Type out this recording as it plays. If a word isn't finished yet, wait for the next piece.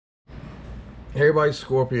Hey everybody,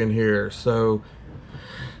 Scorpion here. So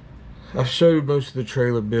I've showed most of the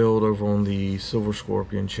trailer build over on the Silver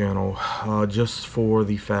Scorpion channel, just for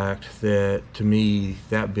the fact that to me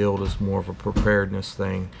that build is more of a preparedness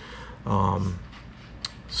thing. Um,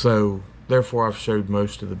 so therefore I've showed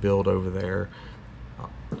most of the build over there.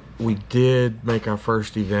 We did make our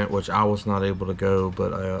first event, which I was not able to go,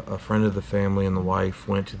 but a friend of the family and the wife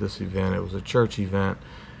went to this event. It was a church event,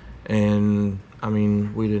 and I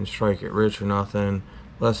mean, we didn't strike it rich or nothing,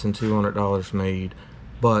 less than $200 made.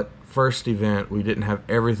 But first event, we didn't have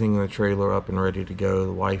everything in the trailer up and ready to go.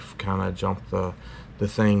 The wife kind of jumped the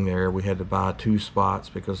thing there. We had to buy 2 spots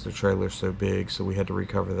because the trailer's so big, so we had to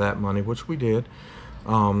recover that money, which we did,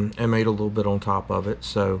 and made a little bit on top of it.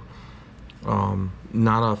 So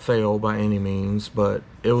not a fail by any means, but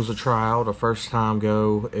it was a trial, the first time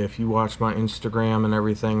go. If you watch my Instagram and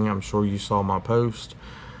everything, I'm sure you saw my post.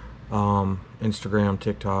 Instagram,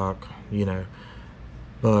 TikTok, you know.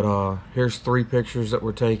 But here's 3 pictures that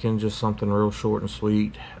were taken, just something real short and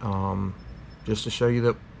sweet, just to show you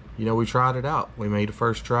that, we tried it out. We made a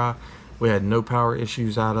first try. We had no power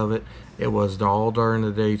issues out of it. It was all during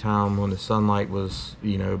the daytime when the sunlight was,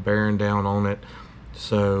 bearing down on it.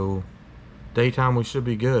 So daytime we should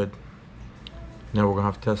be good. Now we're gonna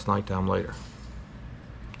have to test nighttime later.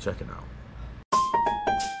 Check it out.